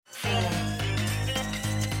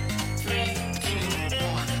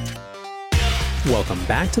Welcome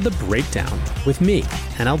back to The Breakdown with me,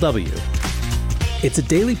 NLW. It's a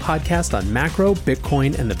daily podcast on macro,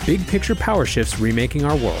 Bitcoin, and the big picture power shifts remaking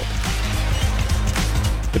our world.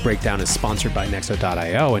 The Breakdown is sponsored by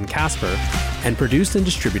Nexo.io and Casper, and produced and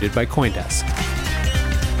distributed by CoinDesk.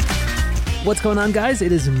 What's going on, guys?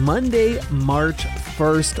 It is Monday, March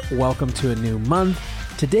 1st. Welcome to a new month.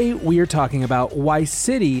 Today, we are talking about why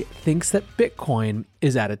Citi thinks that Bitcoin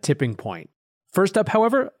is at a tipping point. First up,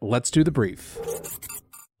 however, let's do the brief.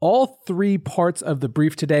 All three parts of the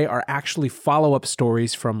brief today are actually follow-up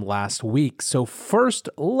stories from last week. So first,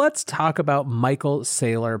 let's talk about Michael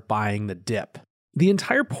Saylor buying the dip. The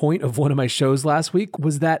entire point of one of my shows last week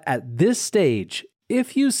was that at this stage,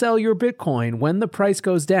 if you sell your Bitcoin when the price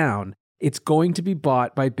goes down, it's going to be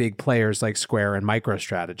bought by big players like Square and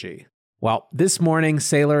MicroStrategy. Well, this morning,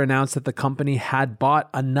 Saylor announced that the company had bought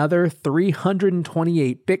another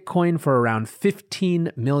 328 Bitcoin for around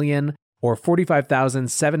 $15 million or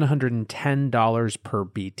 $45,710 per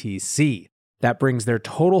BTC. That brings their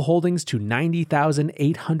total holdings to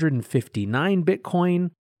 90,859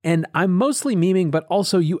 Bitcoin. And I'm mostly memeing, but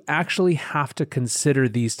also you actually have to consider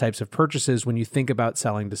these types of purchases when you think about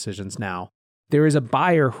selling decisions now. There is a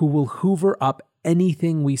buyer who will hoover up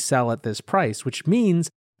anything we sell at this price, which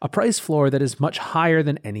means a price floor that is much higher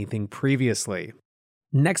than anything previously.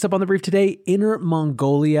 Next up on the brief today, Inner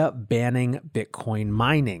Mongolia banning Bitcoin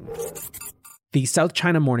mining. The South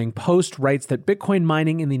China Morning Post writes that Bitcoin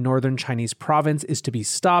mining in the northern Chinese province is to be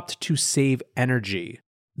stopped to save energy.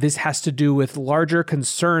 This has to do with larger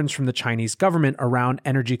concerns from the Chinese government around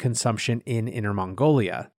energy consumption in Inner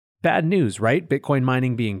Mongolia. Bad news, right? Bitcoin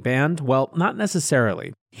mining being banned? Well, not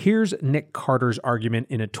necessarily. Here's Nick Carter's argument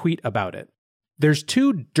in a tweet about it. There's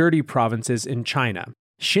two dirty provinces in China,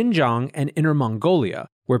 Xinjiang and Inner Mongolia,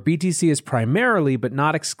 where BTC is primarily but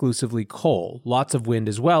not exclusively coal, lots of wind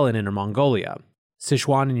as well in Inner Mongolia.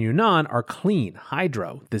 Sichuan and Yunnan are clean,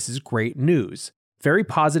 hydro. This is great news. Very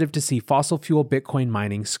positive to see fossil fuel Bitcoin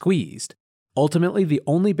mining squeezed. Ultimately, the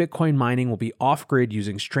only Bitcoin mining will be off-grid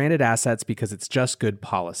using stranded assets because it's just good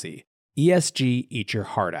policy. ESG, eat your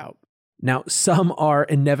heart out. Now, some are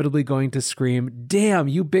inevitably going to scream, damn,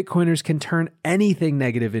 you Bitcoiners can turn anything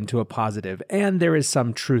negative into a positive, and there is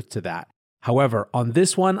some truth to that. However, on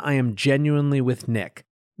this one, I am genuinely with Nick.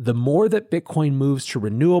 The more that Bitcoin moves to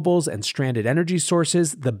renewables and stranded energy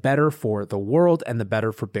sources, the better for the world and the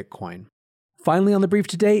better for Bitcoin. Finally on the brief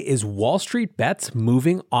today is Wall Street Bets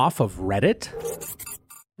moving off of Reddit?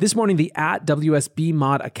 This morning, the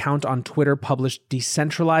 @WSBmod account on Twitter published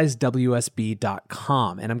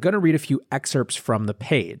decentralizedwsb.com, and I'm going to read a few excerpts from the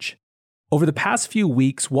page. Over the past few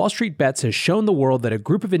weeks, Wall Street Bets has shown the world that a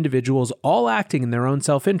group of individuals all acting in their own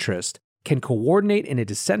self-interest can coordinate in a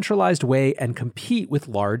decentralized way and compete with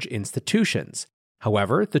large institutions.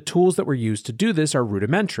 However, the tools that were used to do this are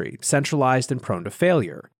rudimentary, centralized, and prone to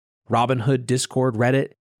failure. Robinhood, Discord,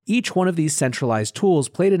 Reddit, each one of these centralized tools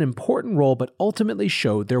played an important role but ultimately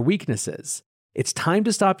showed their weaknesses. It's time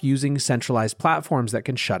to stop using centralized platforms that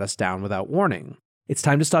can shut us down without warning. It's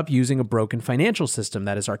time to stop using a broken financial system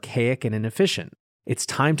that is archaic and inefficient. It's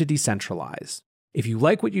time to decentralize. If you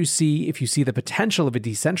like what you see, if you see the potential of a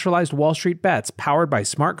decentralized Wall Street Bets powered by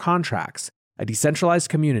smart contracts, a decentralized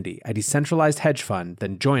community, a decentralized hedge fund,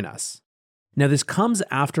 then join us. Now, this comes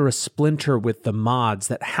after a splinter with the mods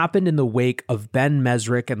that happened in the wake of Ben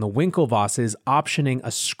Mesrick and the Winklevosses optioning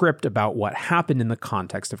a script about what happened in the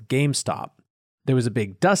context of GameStop. There was a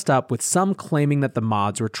big dust-up with some claiming that the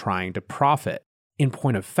mods were trying to profit. In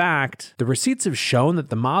point of fact, the receipts have shown that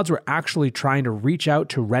the mods were actually trying to reach out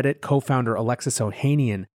to Reddit co-founder Alexis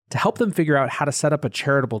Ohanian to help them figure out how to set up a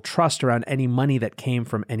charitable trust around any money that came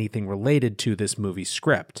from anything related to this movie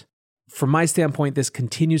script. From my standpoint, this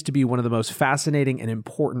continues to be one of the most fascinating and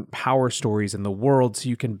important power stories in the world, so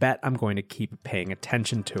you can bet I'm going to keep paying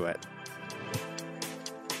attention to it.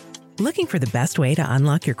 Looking for the best way to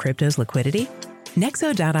unlock your crypto's liquidity?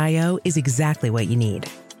 Nexo.io is exactly what you need.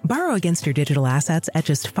 Borrow against your digital assets at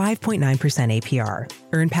just 5.9% APR,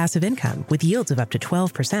 earn passive income with yields of up to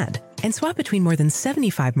 12%, and swap between more than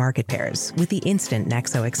 75 market pairs with the instant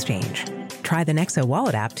Nexo exchange. Try the Nexo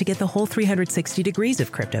Wallet app to get the whole 360 degrees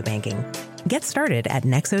of crypto banking. Get started at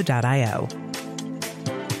Nexo.io.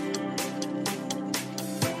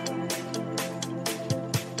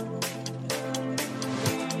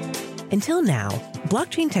 Until now,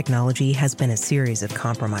 blockchain technology has been a series of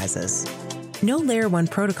compromises. No Layer 1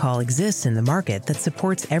 protocol exists in the market that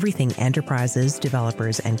supports everything enterprises,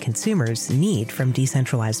 developers, and consumers need from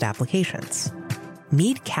decentralized applications.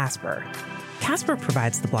 Meet Casper. Casper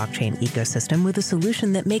provides the blockchain ecosystem with a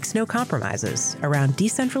solution that makes no compromises around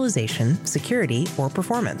decentralization, security, or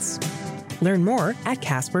performance. Learn more at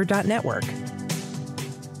Casper.network.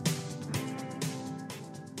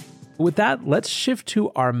 With that, let's shift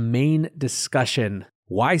to our main discussion,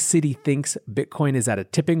 why Citi thinks Bitcoin is at a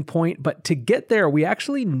tipping point. But to get there, we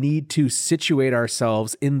actually need to situate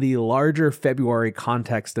ourselves in the larger February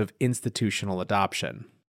context of institutional adoption.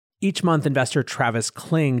 Each month, investor Travis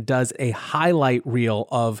Kling does a highlight reel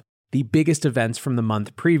of the biggest events from the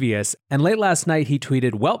month previous. And late last night, he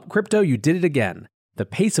tweeted, "Well, crypto, you did it again. The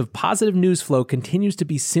pace of positive news flow continues to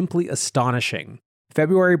be simply astonishing.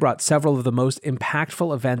 February brought several of the most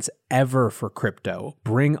impactful events ever for crypto.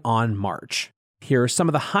 Bring on March." Here are some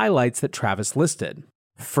of the highlights that Travis listed.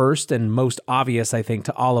 First, and most obvious, I think,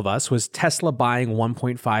 to all of us, was Tesla buying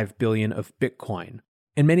 1.5 billion of Bitcoin.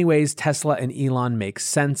 In many ways, Tesla and Elon make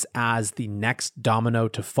sense as the next domino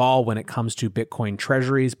to fall when it comes to Bitcoin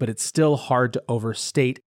treasuries, but it's still hard to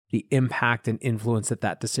overstate the impact and influence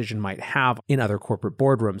that decision might have in other corporate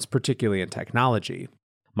boardrooms, particularly in technology.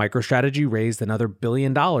 MicroStrategy raised another $1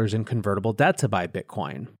 billion in convertible debt to buy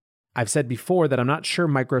Bitcoin. I've said before that I'm not sure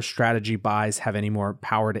MicroStrategy buys have any more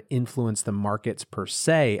power to influence the markets per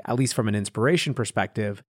se, at least from an inspiration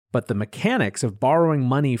perspective, but the mechanics of borrowing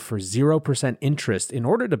money for 0% interest in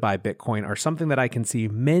order to buy Bitcoin are something that I can see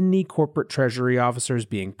many corporate treasury officers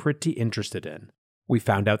being pretty interested in. We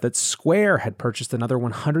found out that Square had purchased another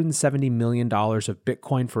 $170 million of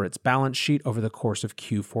Bitcoin for its balance sheet over the course of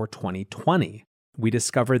Q4 2020. We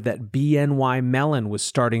discovered that BNY Mellon was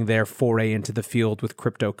starting their foray into the field with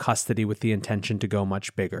crypto custody with the intention to go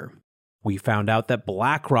much bigger. We found out that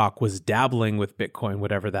BlackRock was dabbling with Bitcoin,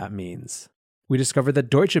 whatever that means. We discovered that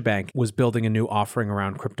Deutsche Bank was building a new offering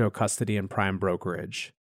around crypto custody and prime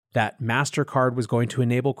brokerage. That MasterCard was going to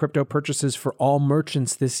enable crypto purchases for all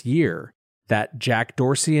merchants this year. That Jack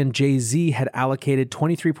Dorsey and Jay-Z had allocated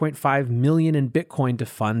 $23.5 million in Bitcoin to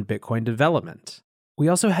fund Bitcoin development. We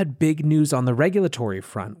also had big news on the regulatory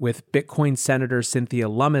front, with Bitcoin Senator Cynthia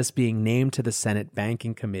Lummis being named to the Senate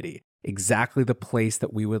Banking Committee, exactly the place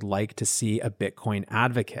that we would like to see a Bitcoin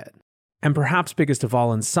advocate. And perhaps biggest of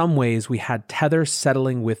all in some ways, we had Tether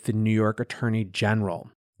settling with the New York Attorney General,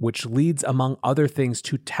 which leads, among other things,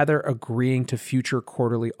 to Tether agreeing to future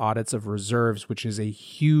quarterly audits of reserves, which is a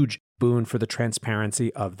huge boon for the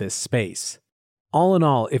transparency of this space. All in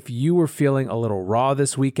all, if you were feeling a little raw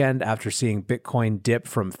this weekend after seeing Bitcoin dip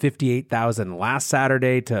from 58,000 last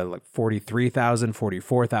Saturday to like 43,000,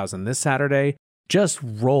 44,000 this Saturday, just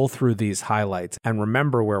roll through these highlights and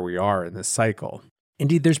remember where we are in this cycle.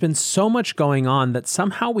 Indeed, there's been so much going on that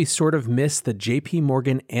somehow we sort of missed the JP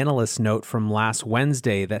Morgan analyst note from last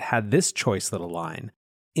Wednesday that had this choice little line.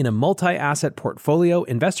 In a multi-asset portfolio,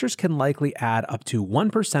 investors can likely add up to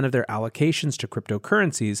 1% of their allocations to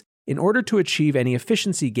cryptocurrencies in order to achieve any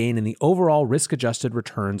efficiency gain in the overall risk-adjusted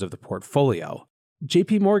returns of the portfolio.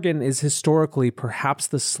 JP Morgan is historically perhaps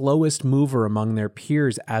the slowest mover among their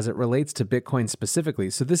peers as it relates to Bitcoin specifically,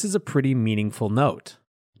 so this is a pretty meaningful note.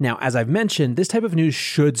 Now, as I've mentioned, this type of news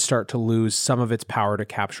should start to lose some of its power to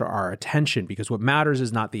capture our attention because what matters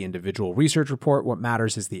is not the individual research report, what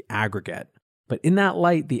matters is the aggregate. But in that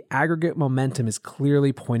light, the aggregate momentum is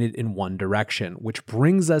clearly pointed in one direction, which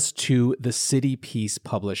brings us to the Citi piece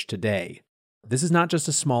published today. This is not just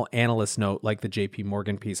a small analyst note like the JP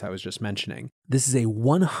Morgan piece I was just mentioning. This is a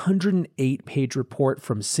 108-page report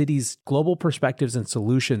from Citi's Global Perspectives and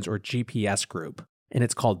Solutions, or GPS group, and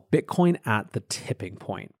it's called Bitcoin at the Tipping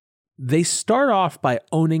Point. They start off by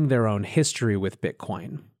owning their own history with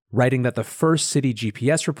Bitcoin, writing that the first Citi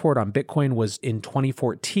GPS report on Bitcoin was in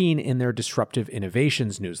 2014 in their Disruptive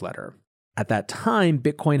Innovations newsletter. At that time,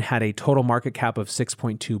 Bitcoin had a total market cap of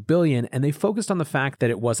 $6.2 billion, and they focused on the fact that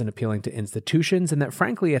it wasn't appealing to institutions and that,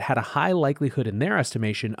 frankly, it had a high likelihood in their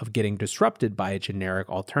estimation of getting disrupted by a generic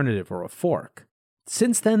alternative or a fork.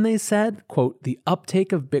 Since then, they said, quote, "The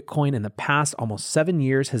uptake of Bitcoin in the past almost 7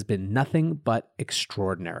 years has been nothing but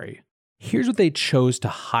extraordinary." Here's what they chose to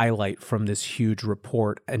highlight from this huge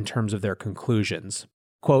report in terms of their conclusions.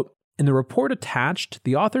 Quote, "In the report attached,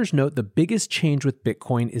 the authors note the biggest change with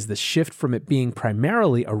Bitcoin is the shift from it being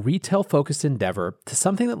primarily a retail-focused endeavor to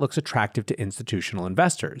something that looks attractive to institutional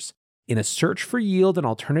investors. In a search for yield and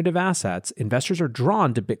alternative assets, investors are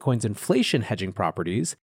drawn to Bitcoin's inflation hedging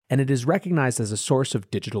properties, and it is recognized as a source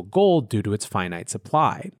of digital gold due to its finite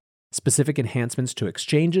supply. Specific enhancements to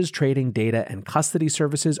exchanges, trading, data, and custody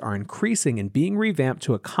services are increasing and being revamped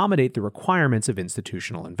to accommodate the requirements of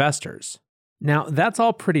institutional investors." Now, that's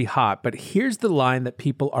all pretty hot, but here's the line that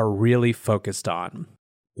people are really focused on.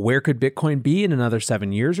 Where could Bitcoin be in another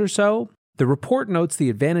 7 years or so? The report notes the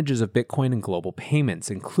advantages of Bitcoin in global payments,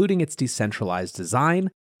 including its decentralized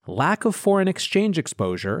design, lack of foreign exchange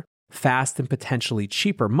exposure, fast and potentially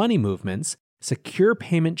cheaper money movements, secure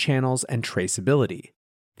payment channels, and traceability.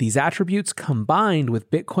 These attributes combined with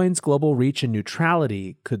Bitcoin's global reach and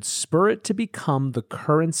neutrality could spur it to become the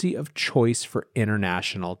currency of choice for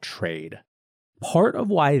international trade. Part of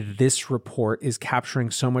why this report is capturing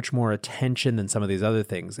so much more attention than some of these other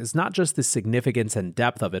things is not just the significance and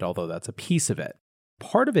depth of it, although that's a piece of it.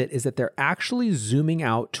 Part of it is that they're actually zooming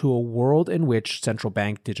out to a world in which central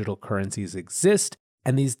bank digital currencies exist,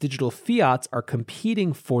 and these digital fiats are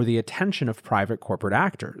competing for the attention of private corporate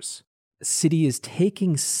actors. Citi is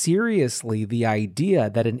taking seriously the idea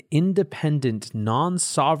that an independent,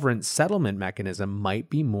 non-sovereign settlement mechanism might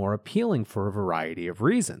be more appealing for a variety of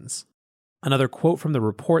reasons. Another quote from the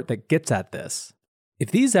report that gets at this: if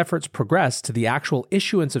these efforts progress to the actual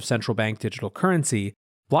issuance of central bank digital currency,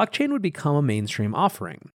 blockchain would become a mainstream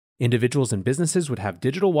offering. Individuals and businesses would have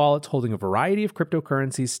digital wallets holding a variety of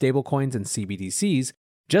cryptocurrencies, stablecoins, and CBDCs,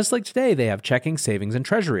 just like today they have checking, savings, and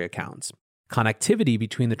treasury accounts. Connectivity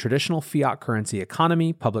between the traditional fiat currency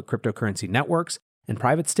economy, public cryptocurrency networks, and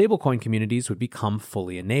private stablecoin communities would become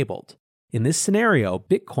fully enabled. In this scenario,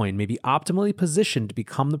 Bitcoin may be optimally positioned to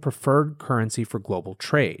become the preferred currency for global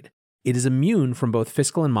trade. It is immune from both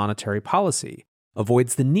fiscal and monetary policy,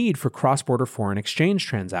 avoids the need for cross-border foreign exchange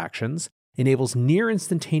transactions, enables near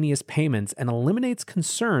instantaneous payments, and eliminates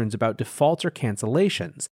concerns about defaults or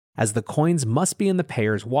cancellations, as the coins must be in the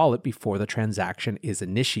payer's wallet before the transaction is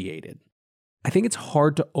initiated. I think it's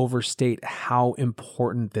hard to overstate how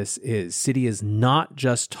important this is. Citi is not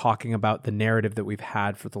just talking about the narrative that we've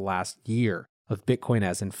had for the last year of Bitcoin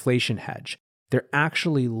as inflation hedge. They're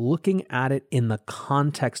actually looking at it in the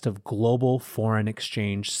context of global foreign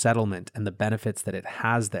exchange settlement and the benefits that it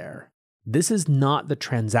has there. This is not the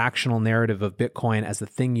transactional narrative of Bitcoin as the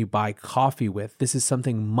thing you buy coffee with. This is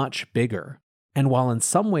something much bigger. And while in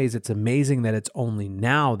some ways it's amazing that it's only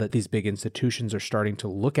now that these big institutions are starting to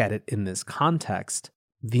look at it in this context,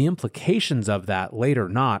 the implications of that, late or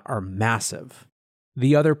not, are massive.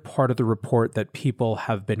 The other part of the report that people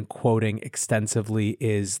have been quoting extensively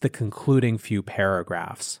is the concluding few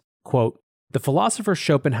paragraphs. Quote, "The philosopher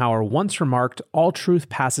Schopenhauer once remarked, all truth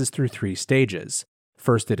passes through 3 stages.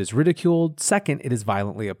 First, it is ridiculed. Second, it is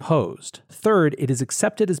violently opposed. Third, it is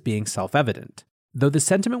accepted as being self-evident. Though the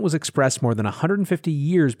sentiment was expressed more than 150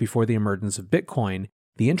 years before the emergence of Bitcoin,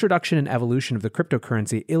 the introduction and evolution of the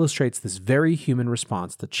cryptocurrency illustrates this very human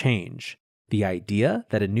response to change. The idea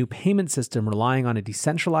that a new payment system relying on a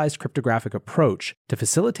decentralized cryptographic approach to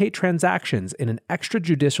facilitate transactions in an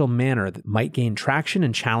extrajudicial manner that might gain traction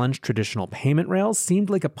and challenge traditional payment rails seemed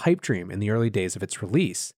like a pipe dream in the early days of its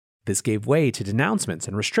release. This gave way to denouncements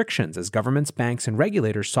and restrictions as governments, banks, and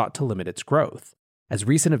regulators sought to limit its growth. As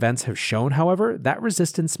recent events have shown, however, that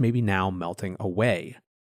resistance may be now melting away.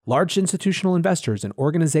 Large institutional investors and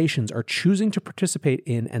organizations are choosing to participate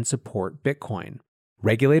in and support Bitcoin.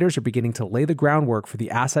 Regulators are beginning to lay the groundwork for the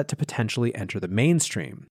asset to potentially enter the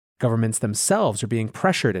mainstream. Governments themselves are being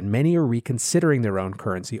pressured, and many are reconsidering their own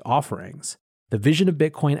currency offerings. The vision of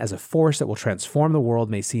Bitcoin as a force that will transform the world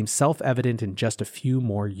may seem self-evident in just a few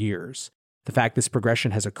more years. The fact this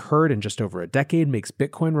progression has occurred in just over a decade makes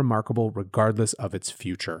Bitcoin remarkable regardless of its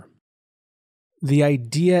future. The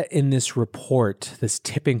idea in this report, this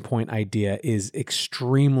tipping point idea, is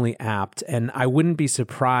extremely apt, and I wouldn't be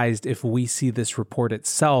surprised if we see this report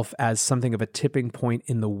itself as something of a tipping point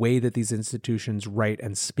in the way that these institutions write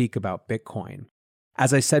and speak about Bitcoin.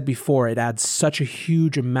 As I said before, it adds such a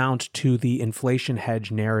huge amount to the inflation hedge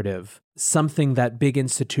narrative, something that big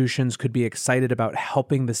institutions could be excited about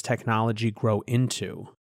helping this technology grow into.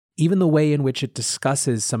 Even the way in which it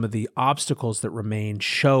discusses some of the obstacles that remain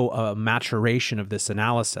show a maturation of this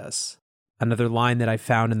analysis. Another line that I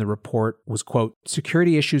found in the report was, quote,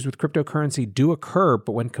 "Security issues with cryptocurrency do occur,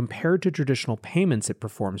 but when compared to traditional payments, it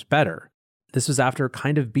performs better." This was after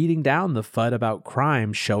kind of beating down the FUD about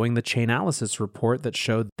crime, showing the Chainalysis report that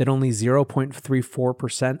showed that only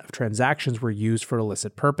 0.34% of transactions were used for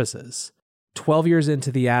illicit purposes. 12 years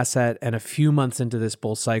into the asset and a few months into this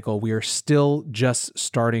bull cycle, we are still just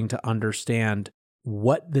starting to understand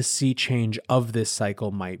what the sea change of this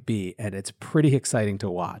cycle might be, and it's pretty exciting to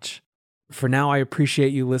watch. For now, I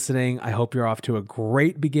appreciate you listening. I hope you're off to a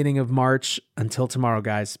great beginning of March. Until tomorrow,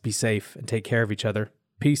 guys, be safe and take care of each other.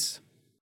 Peace.